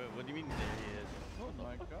up? What do you mean there he is? Oh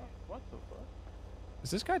my God! What the fuck?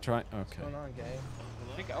 Is this guy trying? Okay. What's going on, gang?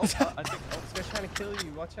 I think this guy's trying to kill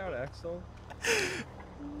you. Watch out, Axel.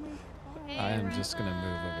 Hey, I am just gonna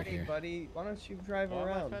move over Hey, here. buddy, why don't you drive Why am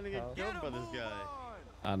I around? trying to get pal? killed by this guy?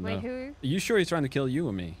 I don't Wait, know. who? Are you sure he's trying to kill you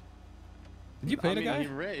or me? Did you pay the guy?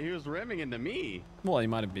 He was ramming into me. Well, he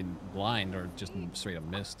might have been blind or just straight up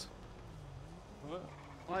missed. Well,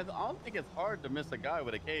 I don't think it's hard to miss a guy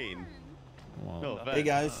with a cane. Well, No offense. Hey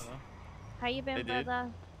guys, How you been, Hey, dude.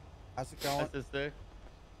 brother? how's it Hi, going? sister.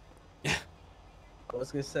 I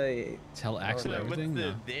was gonna say. tell Axel What's everything.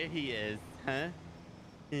 No. There he is, huh?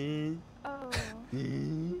 Oh.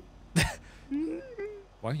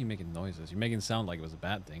 Why are you making noises? You're making it sound like it was a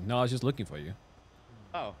bad thing. No, I was just looking for you.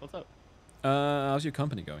 Oh, what's up? How's your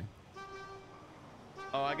company going?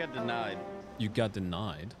 Oh, I got denied. You got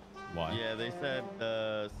denied. Why? Yeah, they said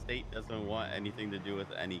the state doesn't want anything to do with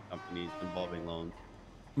any companies involving loans.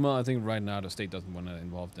 Well, I think right now the state doesn't want to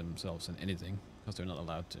involve themselves in anything because they're not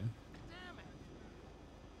allowed to.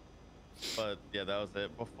 But yeah, that was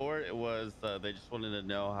it. Before it was they just wanted to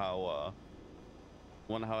know how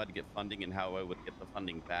how I'd get funding and how I would get the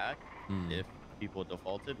funding back if people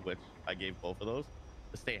defaulted, which I gave both of those.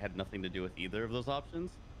 The state had nothing to do with either of those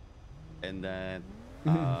options, and then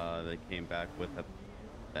they came back with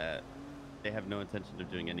that they have no intention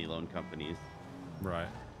of doing any loan companies. Right.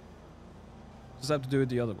 Just have to do it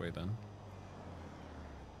the other way then.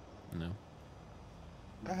 No.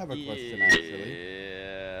 I have a question actually.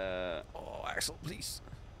 Yeah. Oh, Axel, please.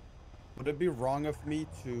 Would it be wrong of me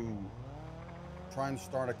to try and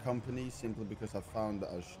start a company simply because I found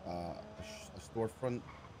a storefront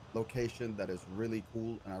location that is really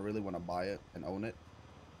cool and I really want to buy it and own it?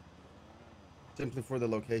 Simply for the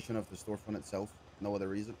location of the storefront itself, no other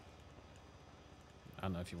reason. I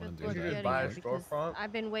don't know if you want to Would do you that. just buy a Because storefront?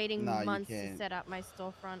 I've been waiting Nah, you months to can't. set up my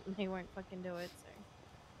storefront and they won't fucking do it. So.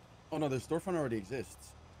 Oh no, the storefront already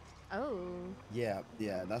exists. Oh. Yeah,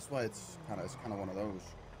 that's why it's kind of one of those.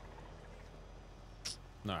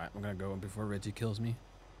 All right, I'm gonna go before Reggie kills me.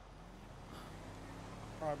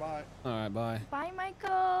 All right, bye. All right, bye. Bye,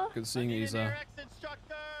 Michael. Good seeing you, I need an Isa. air X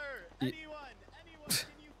instructor. Anyone, can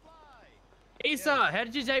you fly? Issa, how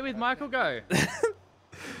did your date with Michael go?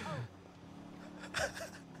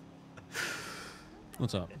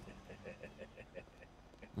 What's up?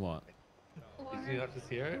 What? Did you not just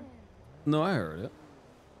hear it? No, I heard it.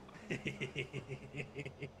 This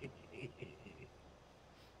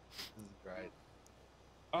is great.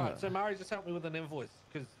 All right, so Murray just helped me with an invoice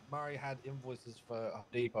because Murray had invoices for Home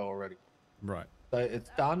Depot already. Right. So it's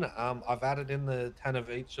done. I've added in the 10 of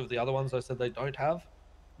each of the other ones I said they don't have.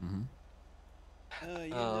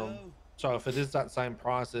 So if it is that same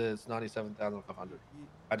price, it's 97,500.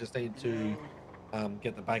 I just need to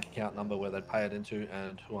get the bank account number where they pay it into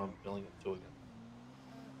and who I'm billing it to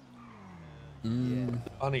again.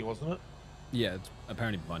 Bunny, wasn't it? Yeah, it's,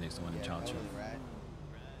 apparently Bunny's the one in charge of. Right.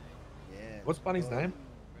 Yeah. What's Bunny's name?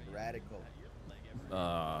 Radical.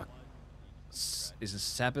 Is it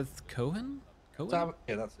Sabbath Cohen? Yeah,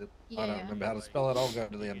 that's it. I don't remember how to spell it. I'll go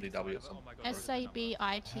to the MDW or something.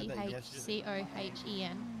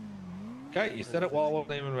 SABITHCOHEN. Okay, you said it while I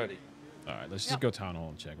wasn't even ready. All right, let's just go town hall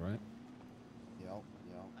and check, right? Yep.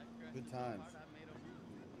 Good times.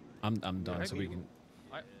 I'm done, so we can.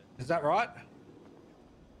 Is that right?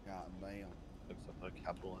 God damn. Looks like no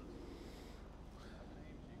capital.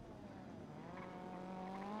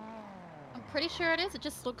 I'm pretty sure it is. It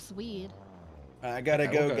just looks weird. I gotta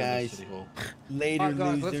Okay, we'll go, to the guys. City Hall. Later, Alright,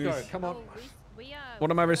 guys, losers. let's go. Come on. What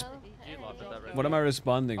am I What am I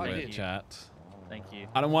responding I with, did. chat? Thank you.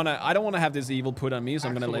 I don't wanna have this evil put on me, so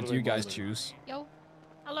I'm gonna let you guys choose. Yo.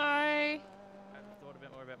 Hello. I've thought a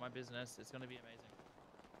bit more about my business. It's going to be amazing.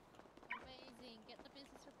 Amazing. Get the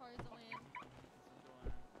business proposal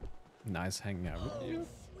in. Nice hanging out with you.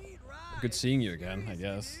 Good seeing you again, I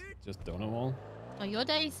guess. Just don't know all. Oh, your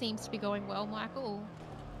day seems to be going well, Michael.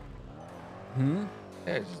 Yeah,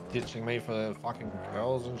 just ditching me for fucking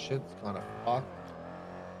girls and shit. It's kind of fucked.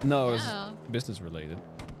 No, it was Yeah. business related.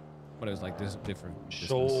 But it was like this different business.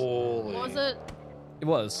 Surely. Was it? It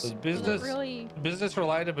was. It was business, really? business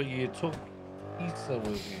related, but you took pizza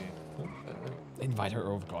with you. Invite her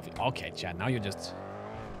over coffee. Okay, chat. Now you're just.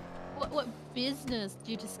 What business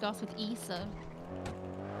do you discuss with Issa?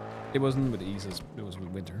 It wasn't with Isis. It was with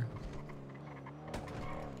Winter.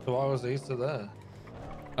 So why was Easter there?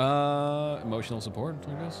 Emotional support,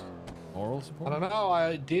 I guess. Moral support. I don't know.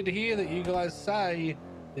 I did hear that you guys say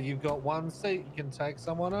that you've got one seat. You can take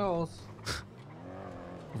someone else.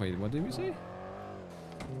 Wait, what did we say?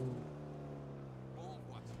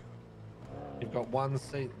 You've got one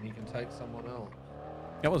seat and you can take someone else.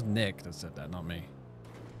 That was Nick that said that, not me.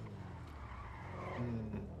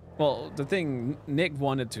 Well, the thing, Nick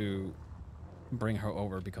wanted to bring her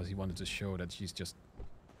over because he wanted to show that she's just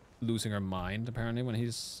losing her mind, apparently, when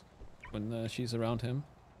she's around him.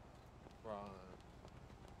 Right.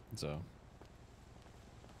 So.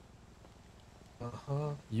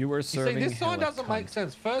 You were You see, serving. this sign hella doesn't make cunt.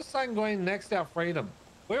 sense. First Sanguine, next our freedom.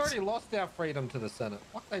 We already lost our freedom to the Senate.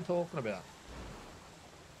 What are they talking about?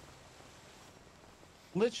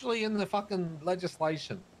 Literally in the fucking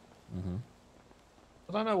legislation.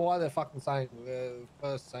 I don't know why they're fucking saying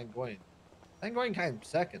first Sanguine. Sanguine came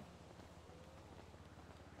second.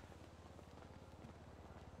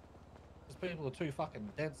 These people are too fucking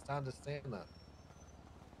dense to understand that.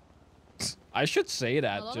 I should say A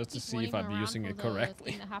that lot just of to people see if running I'm around using for it the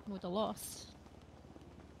correctly. thing that happened with the Lost.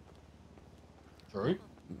 True.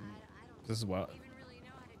 This is what.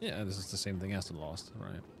 Yeah, this is the same thing as the Lost,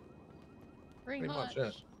 right? Pretty Pretty much.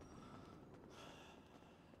 much it.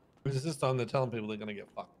 Because this time they're telling people they're going to get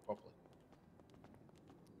fucked properly.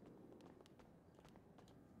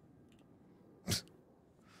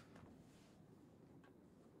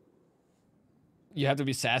 You have to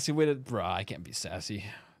be sassy with it? Bruh, I can't be sassy.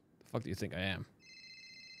 The fuck do you think I am?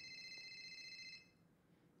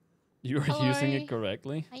 You are using Hello. it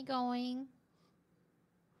correctly? How you going?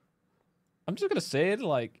 I'm just gonna say it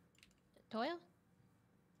like Toya?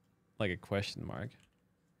 a question mark.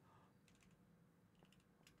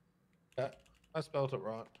 Yeah, I spelled it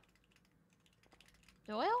right.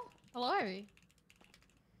 Doyle? Hello.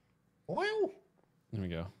 Oil? There we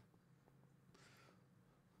go.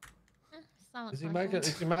 Silent Is he Michael.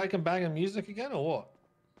 making banging music again or what?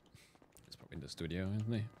 He's probably in the studio,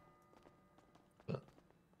 isn't he?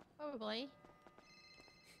 Probably.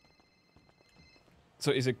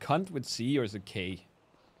 So is it cunt with C or is it K?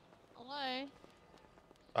 Hello.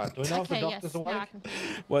 Alright, do we know if the Okay, doctor's yes, now I awake?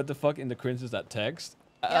 can- What the fuck in the cringe is that text?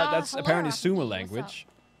 Yeah, That's hello, apparently Rafiki, Sumo what's language.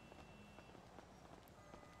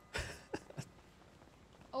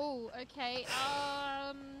 Oh, okay.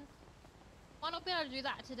 Might not be able to do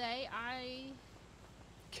that today.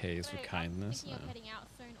 K is for So, kindness. I'm thinking of no. heading out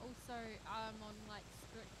soon. Also, I'm on like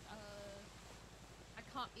strict. I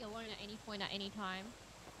can't be alone at any point at any time.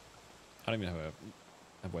 I don't even have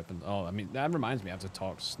a weapon. Oh, I mean, that reminds me, I have to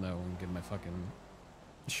talk to Snow and give my fucking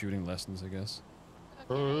shooting lessons, I guess.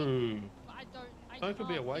 Ooh. But I don't. I Snow could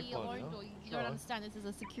be can't awake be by now. alone. Or you It's don't alright. understand. This is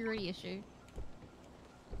a security issue.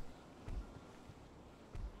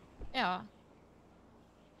 Yeah.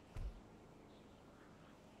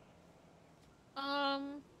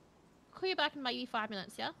 call you back in maybe 5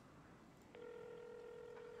 minutes, yeah?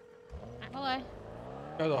 Alright, bye.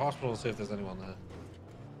 Go to the hospital and see if there's anyone there.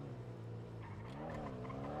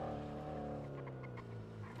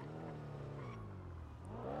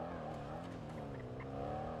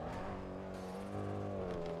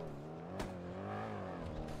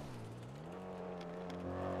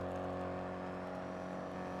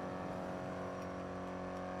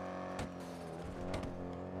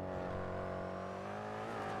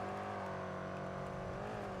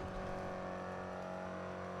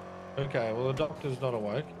 Okay, well the doctor's not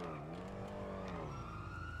awake.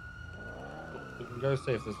 We can go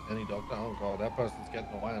see if there's any doctor. Oh god, that person's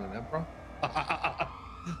getting away in an Emperor.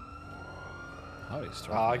 Howdy,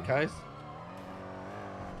 struggling. Case.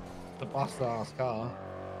 The busted ass car.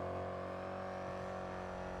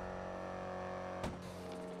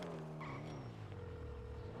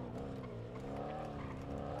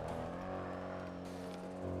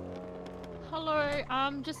 Hello,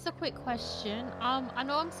 just a quick question. I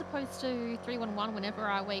know I'm supposed to 311 whenever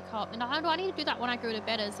I wake up, and do I need to do that when I go to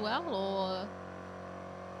bed as well, or?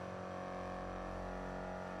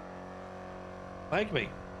 Make me.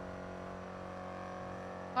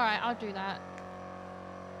 Alright, I'll do that.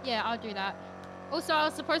 Yeah, I'll do that. Also, I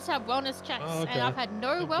was supposed to have wellness checks, Oh, okay. and I've had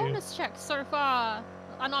no Thank you. wellness checks so far.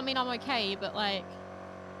 I mean, I'm okay, but like...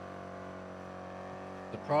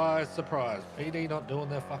 Surprise, surprise. PD not doing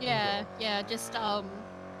their fucking job. Yeah, just, I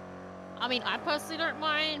mean, I personally don't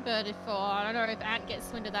mind, but if, I don't know, if Ant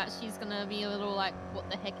gets wind of that, she's gonna be a little like, what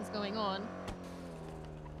the heck is going on?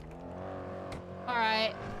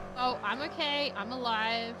 Alright. Oh, I'm okay. I'm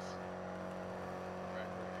alive.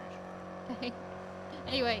 Okay.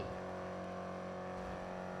 Anyway.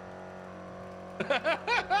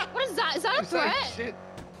 What is that? Is that a threat? Shit.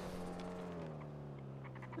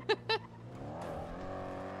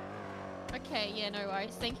 Okay, yeah, no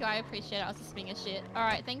worries. Thank you, I appreciate it. I was just being a shit.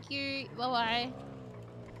 Alright, thank you. Bye-bye.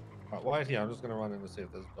 Right, wait here. I'm just gonna run in to see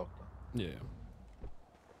if there's a doctor. Yeah.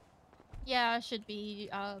 Yeah, I should be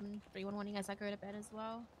 311 as I go to bed as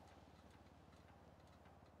well.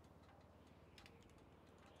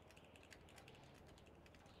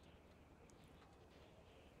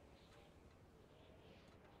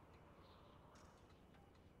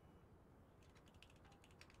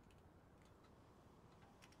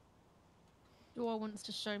 Dora wants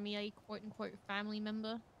to show me a quote-unquote family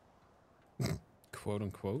member. Quote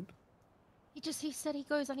unquote. He said he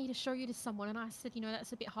goes, I need to show you to someone, and I said, you know,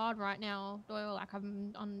 that's a bit hard right now, Doyle. Like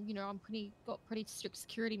I'm you know, got pretty strict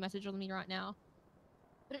security message on me right now.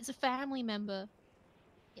 But it's a family member.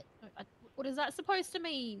 Yeah, what is that supposed to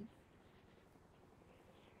mean?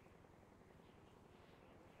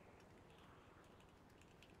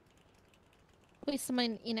 Probably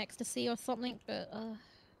someone in ecstasy or something, but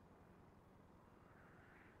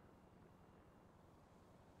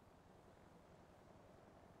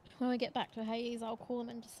when we get back to Hayes, I'll call him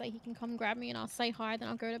and just say he can come grab me, and I'll say hi, then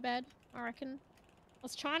I'll go to bed, I reckon. I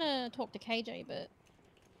was trying to talk to KJ, but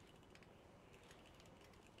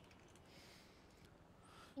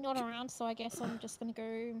he's not around, so I guess I'm just gonna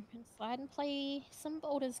go inside and play some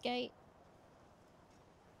Baldur's Gate.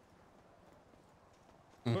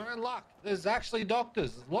 We're in luck. There's actually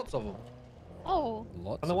doctors. There's lots of them. Oh.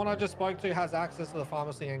 Lots. And the one I just spoke to has access to the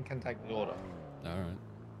pharmacy and can take the order. All right.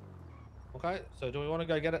 Okay, so do we want to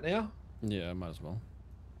go get it now? Yeah, might as well.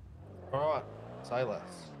 All right, say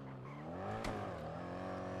less.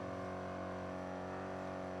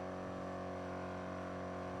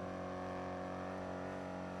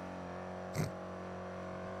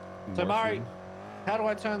 So Murray, how do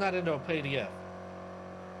I turn that into a PDF?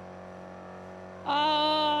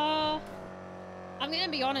 I'm gonna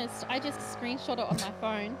be honest, I just screenshot it on my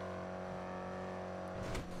phone.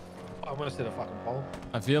 I'm gonna set a fucking poll.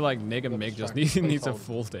 I feel like Nick and Mick just Please needs a hold.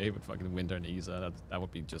 full day with fucking Winter and Isa. That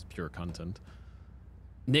would be just pure content.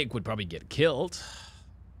 Nick would probably get killed.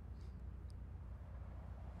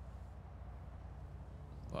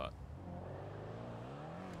 But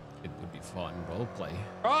it would be fun roleplay.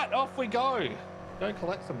 Right, off we go. Go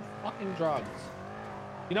collect some fucking drugs.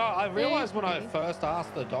 You know, I realized when I first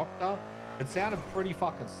asked the doctor, it sounded pretty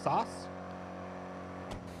fucking sus.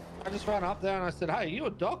 I just ran up there and I said, hey, are you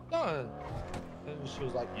a doctor? And she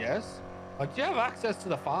was like, yes. Like, do you have access to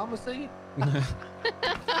the pharmacy?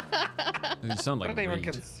 You sound like I didn't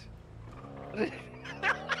even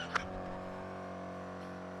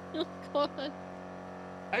Oh god.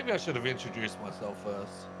 Maybe I should have introduced myself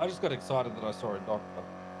first. I just got excited that I saw a doctor.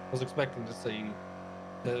 I was expecting to see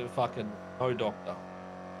the fucking no doctor.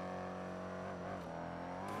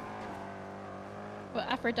 What,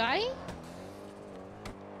 Aphrodite?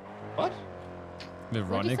 What?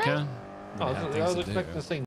 Veronica? I was expecting to see